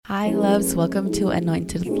Hi, loves. Welcome to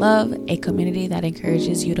Anointed Love, a community that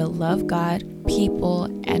encourages you to love God, people,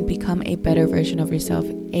 and become a better version of yourself,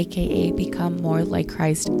 aka become more like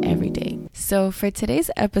Christ every day. So, for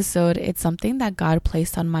today's episode, it's something that God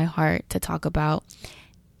placed on my heart to talk about.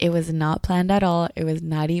 It was not planned at all. It was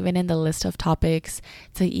not even in the list of topics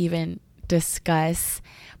to even discuss.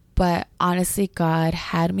 But honestly, God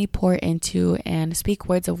had me pour into and speak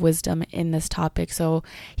words of wisdom in this topic. So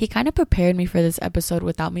he kind of prepared me for this episode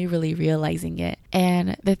without me really realizing it.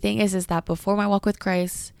 And the thing is that before my walk with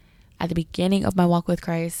Christ, at the beginning of my walk with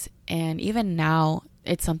Christ, and even now,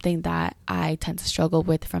 it's something that I tend to struggle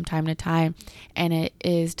with from time to time. And it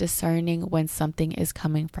is discerning when something is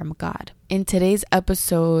coming from God. In today's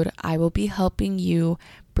episode, I will be helping you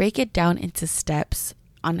break it down into steps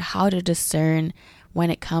on how to discern when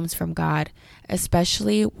it comes from God,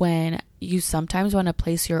 especially when you sometimes want to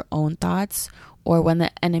place your own thoughts or when the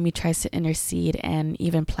enemy tries to intercede and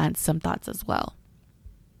even plant some thoughts as well.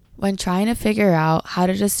 When trying to figure out how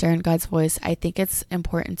to discern God's voice, I think it's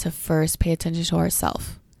important to first pay attention to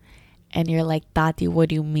ourselves. And you're like, Tati, what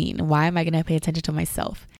do you mean? Why am I going to pay attention to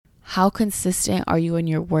myself? How consistent are you in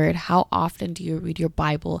your word? How often do you read your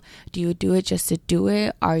Bible? Do you do it just to do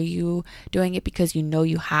it? Are you doing it because you know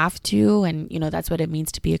you have to? And that's what it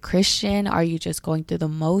means to be a Christian. Are you just going through the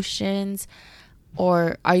motions?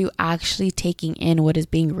 Or are you actually taking in what is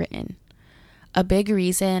being written? A big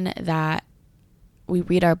reason that we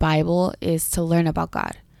read our Bible is to learn about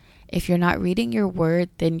God. If you're not reading your word,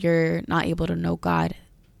 then you're not able to know God.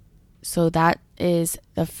 So that is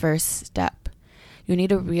the first step. You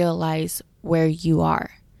need to realize where you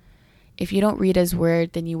are. If you don't read his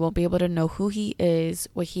word, then you won't be able to know who he is,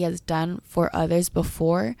 what he has done for others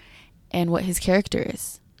before, and what his character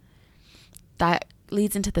is. That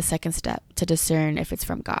leads into the second step to discern if it's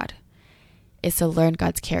from God, is to learn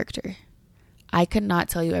God's character. I could not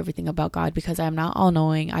tell you everything about God because I'm not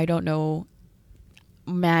all-knowing. I don't know.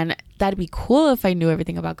 Man, that'd be cool if I knew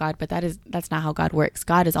everything about God, but that's not how God works.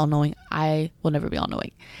 God is all-knowing. I will never be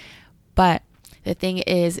all-knowing. But the thing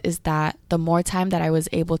is that the more time that I was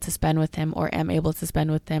able to spend with him or am able to spend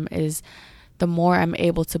with him is the more I'm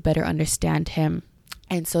able to better understand him.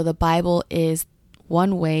 And so the Bible is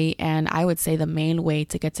one way, and I would say the main way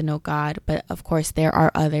to get to know God. But of course, there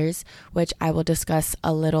are others, which I will discuss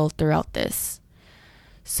a little throughout this.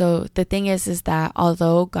 So the thing is that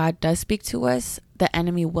although God does speak to us, the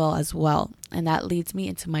enemy will as well. And that leads me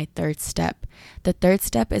into my third step. The third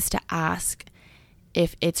step is to ask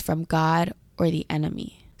if it's from God or the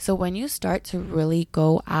enemy. So when you start to really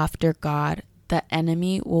go after God, the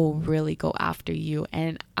enemy will really go after you.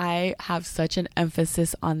 And I have such an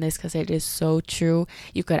emphasis on this because it is so true.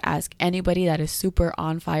 You could ask anybody that is super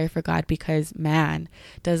on fire for God because, man,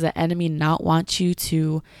 does the enemy not want you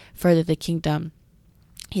to further the kingdom?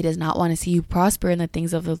 He does not want to see you prosper in the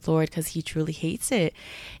things of the Lord because he truly hates it.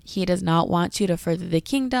 He does not want you to further the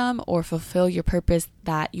kingdom or fulfill your purpose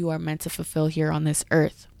that you are meant to fulfill here on this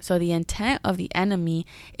earth. So the intent of the enemy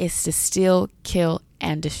is to steal, kill,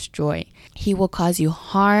 and destroy. He will cause you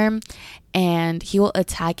harm and he will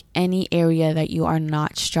attack any area that you are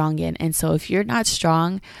not strong in. And so if you're not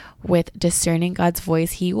strong with discerning God's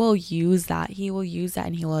voice, he will use that. He will use that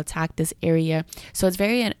and he will attack this area. So it's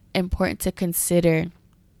very important to consider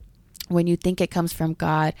when you think it comes from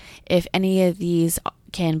God, if any of these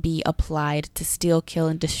can be applied to steal, kill,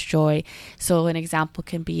 and destroy. So an example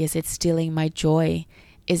can be, is it stealing my joy?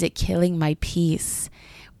 Is it killing my peace?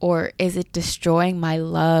 Or is it destroying my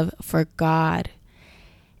love for God?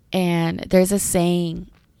 And there's a saying,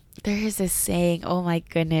 oh my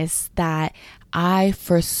goodness, that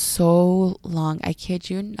for so long, I kid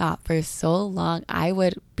you not, for so long, I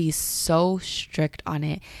would be so strict on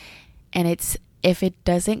it. And it's, if it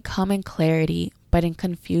doesn't come in clarity, but in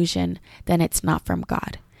confusion, then it's not from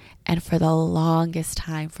God. And for the longest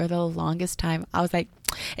time, I was like,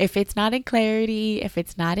 if it's not in clarity, if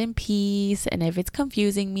it's not in peace, and if it's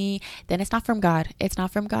confusing me, then it's not from God. It's not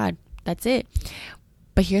from God. That's it.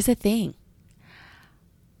 But here's the thing.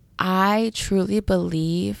 I truly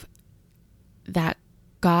believe that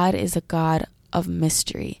God is a God of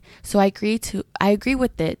mystery. So I agree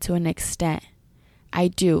with it to an extent. I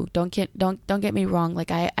do. Don't get me wrong.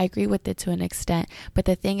 Like I agree with it to an extent. But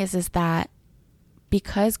the thing is that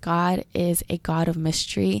because God is a God of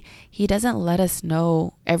mystery, he doesn't let us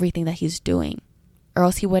know everything that he's doing, or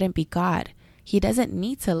else he wouldn't be God. He doesn't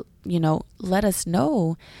need to, let us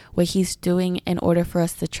know what he's doing in order for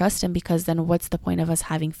us to trust him, because then what's the point of us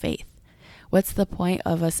having faith? What's the point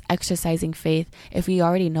of us exercising faith if we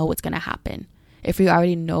already know what's going to happen? If we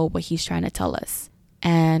already know what he's trying to tell us?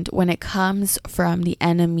 And when it comes from the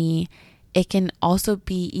enemy, it can also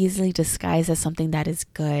be easily disguised as something that is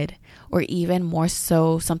good, or even more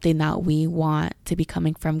so, something that we want to be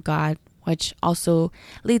coming from God, which also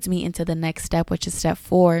leads me into the next step, which is step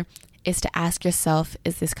 4, is to ask yourself,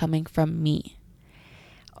 is this coming from me?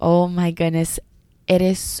 Oh my goodness. It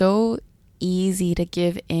is so easy to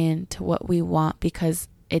give in to what we want because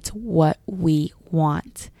it's what we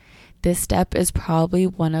want. This step is probably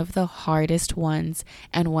one of the hardest ones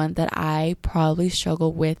and one that I probably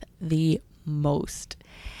struggle with the most.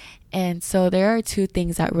 And so there are 2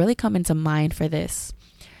 things that really come into mind for this.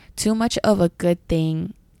 Too much of a good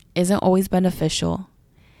thing isn't always beneficial,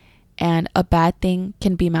 and a bad thing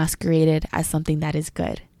can be masqueraded as something that is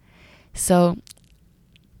good. So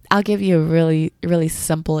I'll give you a really, really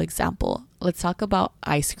simple example. Let's talk about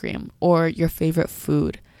ice cream or your favorite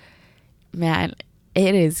food. Man,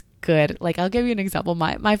 it is good. Like, I'll give you an example.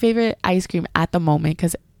 My favorite ice cream at the moment,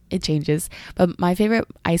 because it changes, but my favorite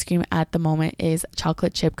ice cream at the moment is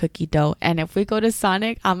chocolate chip cookie dough. And if we go to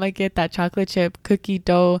Sonic, I'm gonna get that chocolate chip cookie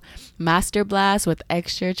dough master blast with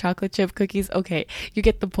extra chocolate chip cookies. Okay, you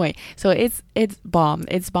get the point. So it's bomb.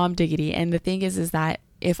 It's bomb diggity. And the thing is that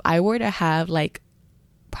if I were to have like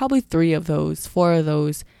probably 3 of those, 4 of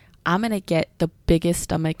those, I'm gonna get the biggest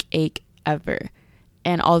stomach ache ever.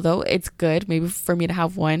 And although it's good maybe for me to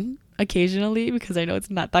have one occasionally, because I know it's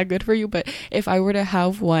not that good for you, but if I were to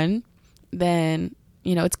have one, then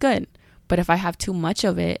it's good. But if I have too much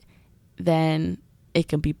of it, then it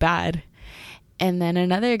can be bad. And then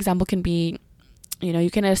another example can be, you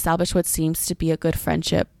can establish what seems to be a good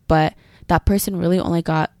friendship, but that person really only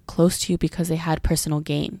got close to you because they had personal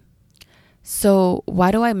gain. So why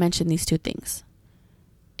do I mention these 2 things?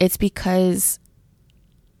 It's because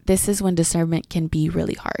this is when discernment can be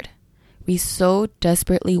really hard. We so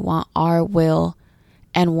desperately want our will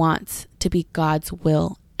and wants to be God's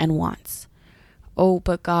will and wants. Oh,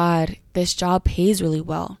 but God, this job pays really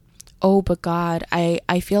well. Oh, but God,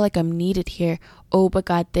 I feel like I'm needed here. Oh, but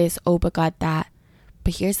God this. Oh, but God that.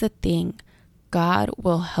 But here's the thing. God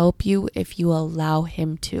will help you if you allow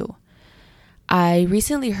him to. I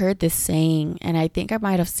recently heard this saying, and I think I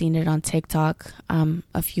might have seen it on TikTok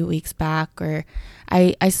a few weeks back, or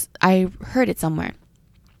I heard it somewhere.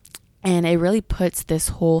 And it really puts this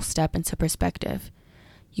whole step into perspective.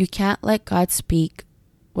 You can't let God speak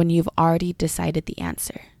when you've already decided the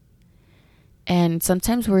answer. And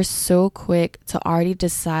sometimes we're so quick to already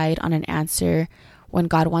decide on an answer when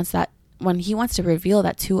he wants to reveal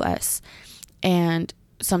that to us. And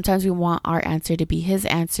sometimes we want our answer to be his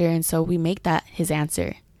answer, and so we make that his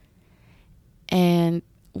answer. And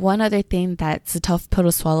one other thing that's a tough pill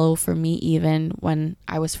to swallow for me, even when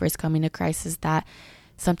I was first coming to Christ, is that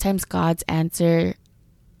sometimes God's answer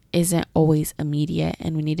isn't always immediate,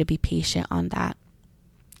 and we need to be patient on that.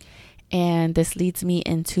 And this leads me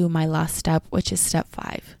into my last step, which is step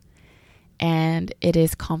 5. And it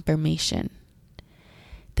is confirmation.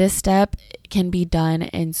 This step can be done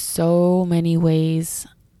in so many ways.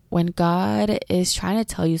 When God is trying to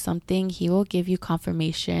tell you something, he will give you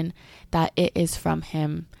confirmation that it is from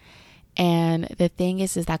him. And the thing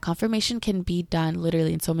is that confirmation can be done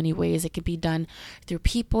literally in so many ways. It can be done through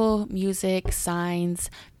people, music, signs,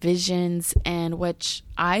 visions, and which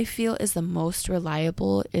I feel is the most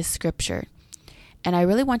reliable is scripture. And I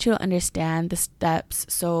really want you to understand the steps.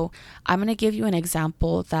 So I'm going to give you an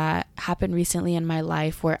example that happened recently in my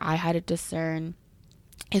life where I had to discern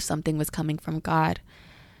if something was coming from God.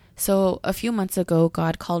 So a few months ago,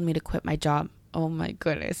 God called me to quit my job. Oh my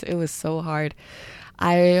goodness, it was so hard.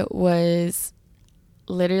 I was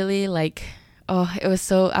literally I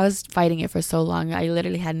was fighting it for so long. I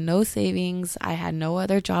literally had no savings. I had no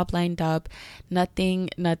other job lined up. Nothing.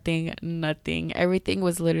 Everything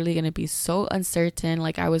was literally going to be so uncertain.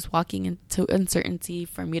 Like, I was walking into uncertainty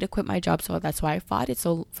for me to quit my job. So that's why I fought it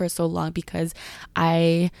for so long, because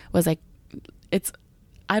I was like,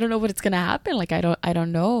 I don't know what it's going to happen. Like, I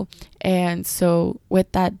don't know. And so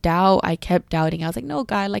with that doubt, I kept doubting. I was like, no,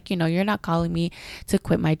 God, you're not calling me to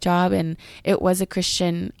quit my job. And it was a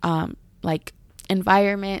Christian,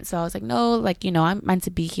 environment. So I was like, no, I'm meant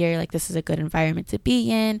to be here. Like, this is a good environment to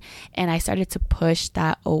be in. And I started to push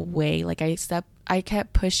that away. I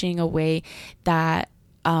kept pushing away that,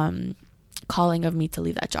 calling of me to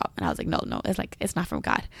leave that job. And I was like, no, it's not from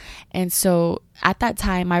God. And so at that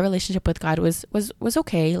time, my relationship with God was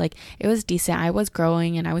okay. Like, it was decent. I was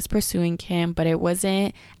growing and I was pursuing him, but it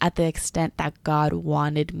wasn't at the extent that God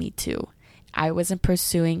wanted me to. I wasn't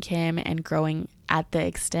pursuing him and growing at the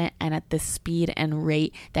extent and at the speed and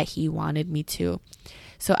rate that he wanted me to.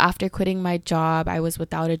 So after quitting my job, I was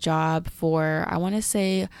without a job for, I want to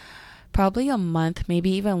say, probably a month, maybe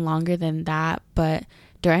even longer than that. But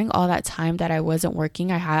during all that time that I wasn't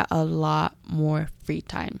working, I had a lot more free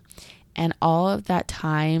time. And all of that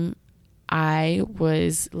time, I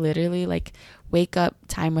was literally like wake up,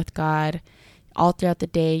 time with God. All throughout the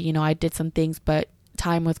day, you know, I did some things, but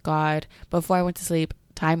time with God. Before I went to sleep,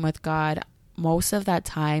 time with God. Most of that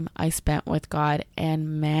time I spent with God,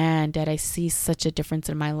 and man, did I see such a difference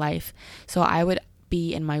in my life. So I would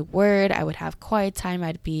be in my word, I would have quiet time,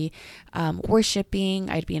 I'd be worshiping,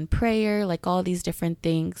 I'd be in prayer, like all these different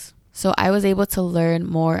things. So I was able to learn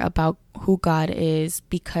more about who God is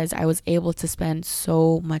because I was able to spend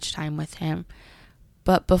so much time with him.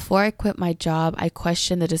 But before I quit my job, I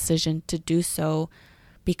questioned the decision to do so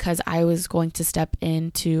because I was going to step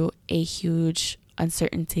into a huge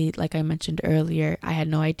uncertainty. Like I mentioned earlier, I had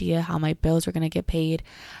no idea how my bills were going to get paid.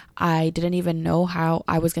 I didn't even know how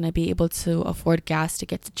I was going to be able to afford gas to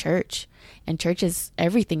get to church. And church is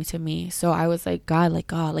everything to me. So I was like, God,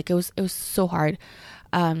 it was so hard.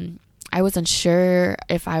 I wasn't sure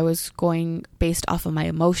if I was going based off of my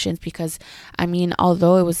emotions because, I mean,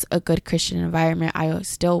 although it was a good Christian environment, I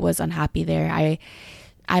still was unhappy there.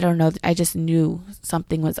 I don't know. I just knew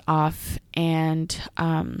something was off, and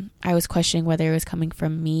I was questioning whether it was coming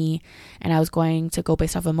from me and I was going to go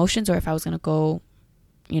based off emotions, or if I was going to go,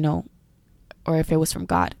 you know, or if it was from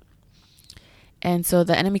God. And so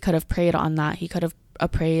the enemy could have preyed on that. He could have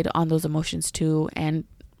preyed on those emotions too, and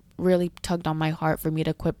really tugged on my heart for me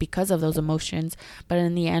to quit because of those emotions. But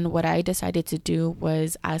in the end, what I decided to do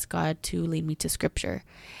was ask God to lead me to scripture.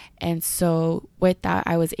 And so with that,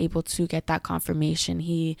 I was able to get that confirmation.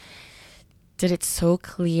 He did it so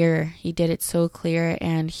clear.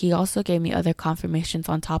 And he also gave me other confirmations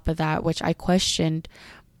on top of that, which I questioned.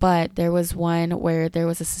 But there was one where there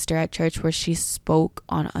was a sister at church where she spoke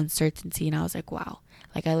on uncertainty, and I was like, wow,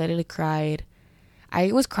 like I literally cried.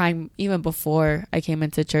 I was crying even before I came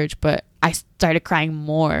into church, but I started crying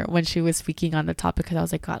more when she was speaking on the topic, because I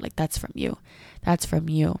was like, God, like that's from you.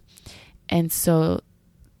 And so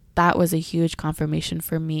that was a huge confirmation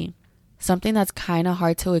for me. Something that's kind of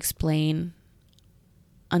hard to explain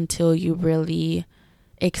until you really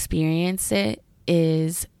experience it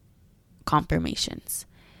is confirmations.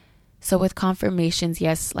 So with confirmations,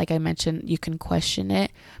 yes, like I mentioned, you can question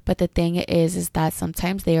it. But the thing is that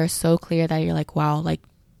sometimes they are so clear that you're like, wow, like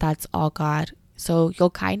that's all God. So you'll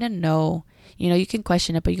kind of know, you know, you can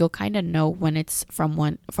question it, but you'll kind of know when it's from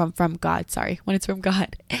God, when it's from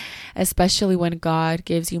God, especially when God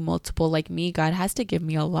gives you multiple. Like me, God has to give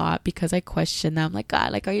me a lot because I question them. Like,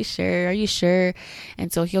 God, like, are you sure?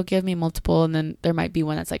 And so he'll give me multiple. And then there might be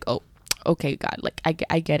one that's like, oh, okay, God, like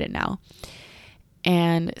I get it now.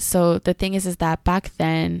 And so the thing is that back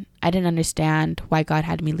then I didn't understand why God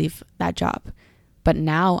had me leave that job. But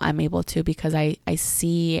now I'm able to, because I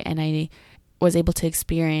see and I was able to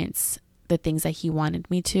experience the things that he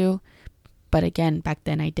wanted me to. But again, back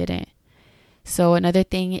then I didn't. So another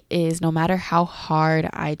thing is, no matter how hard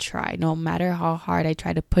I try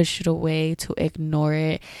to push it away, to ignore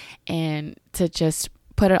it, and to just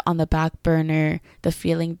put it on the back burner, the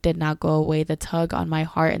feeling did not go away. The tug on my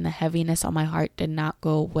heart and the heaviness on my heart did not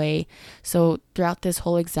go away. So throughout this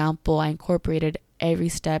whole example, I incorporated every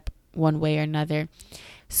step one way or another.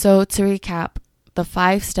 So to recap, the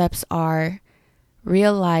 5 steps are: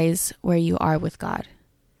 realize where you are with God,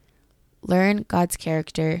 learn God's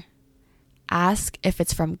character, ask if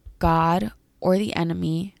it's from God or the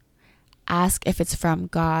enemy, ask if it's from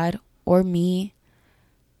God or me,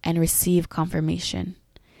 and receive confirmation.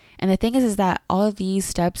 And the thing is that all of these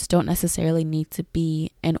steps don't necessarily need to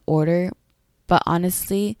be in order, but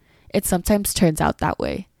honestly, it sometimes turns out that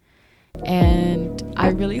way. And I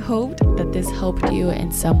really hoped that this helped you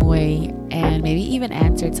in some way, and maybe even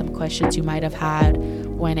answered some questions you might have had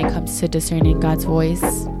when it comes to discerning God's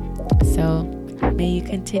voice. So may you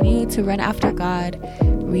continue to run after God,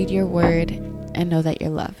 read your word, and know that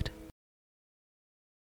you're loved.